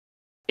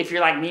If you're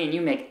like me and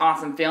you make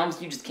awesome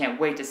films, you just can't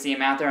wait to see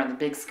them out there on the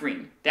big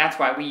screen. That's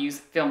why we use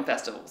film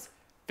festivals.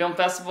 Film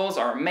festivals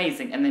are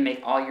amazing and they make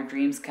all your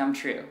dreams come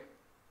true.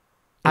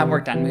 I've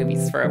worked on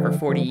movies for over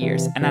 40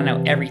 years and I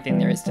know everything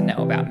there is to know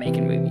about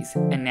making movies.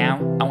 And now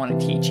I want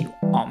to teach you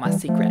all my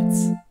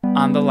secrets.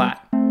 On the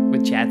Lot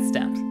with Chad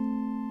Stump.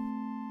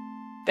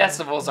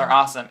 Festivals are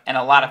awesome and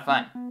a lot of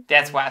fun.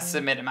 That's why I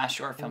submitted my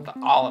short film to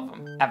all of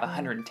them. I have a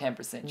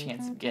 110%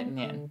 chance of getting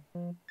in.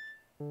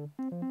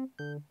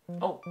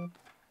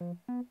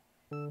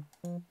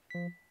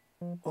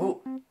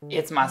 Oh,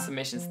 it's my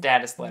submission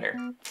status letter.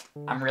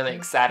 I'm really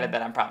excited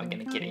that I'm probably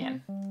going to get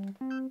in.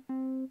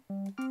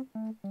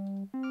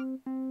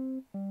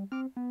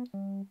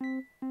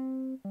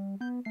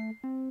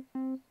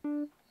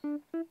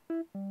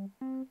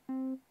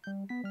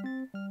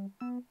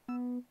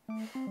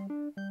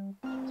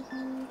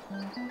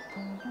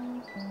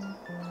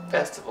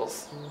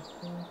 Festivals.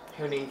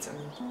 Who needs them?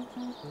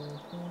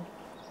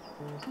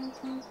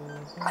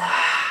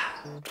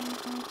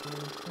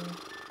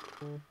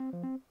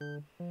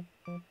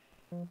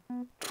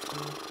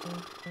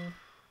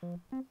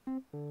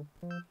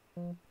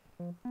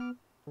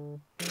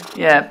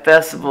 Yeah, at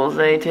festivals,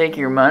 they take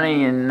your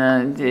money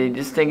and they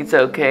just think it's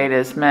okay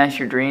to smash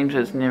your dreams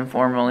with an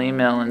informal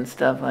email and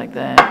stuff like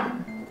that.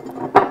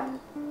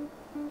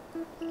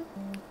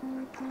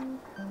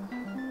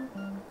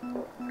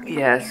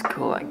 Yeah, it's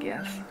cool, I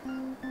guess.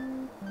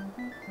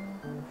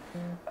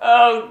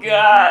 Oh,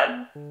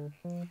 God.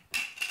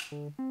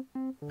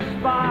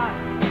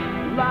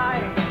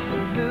 Spotlight,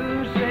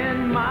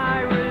 losing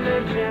my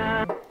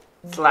religion.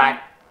 It's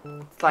like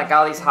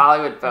all these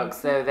Hollywood folks,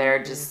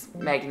 they're just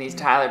making these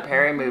Tyler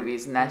Perry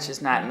movies, and that's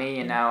just not me,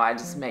 you know. I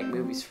just make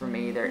movies for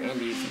me. They're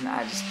indies, and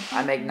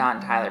I make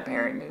non-Tyler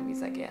Perry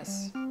movies, I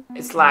guess.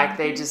 It's like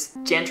they just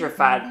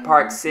gentrified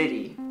Park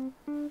City.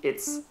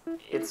 It's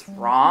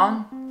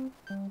wrong.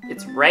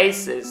 It's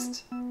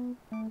racist.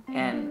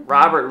 And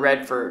Robert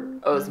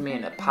Redford owes me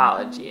an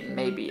apology, and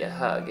maybe a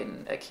hug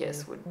and a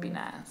kiss would be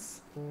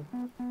nice.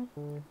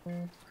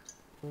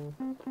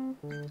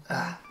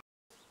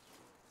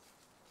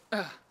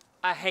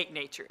 I hate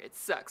nature. It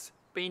sucks.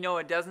 But you know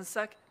what doesn't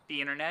suck?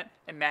 The internet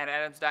and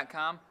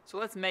MadAtoms.com. So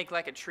let's make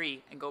like a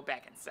tree and go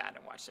back inside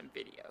and watch some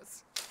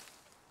videos.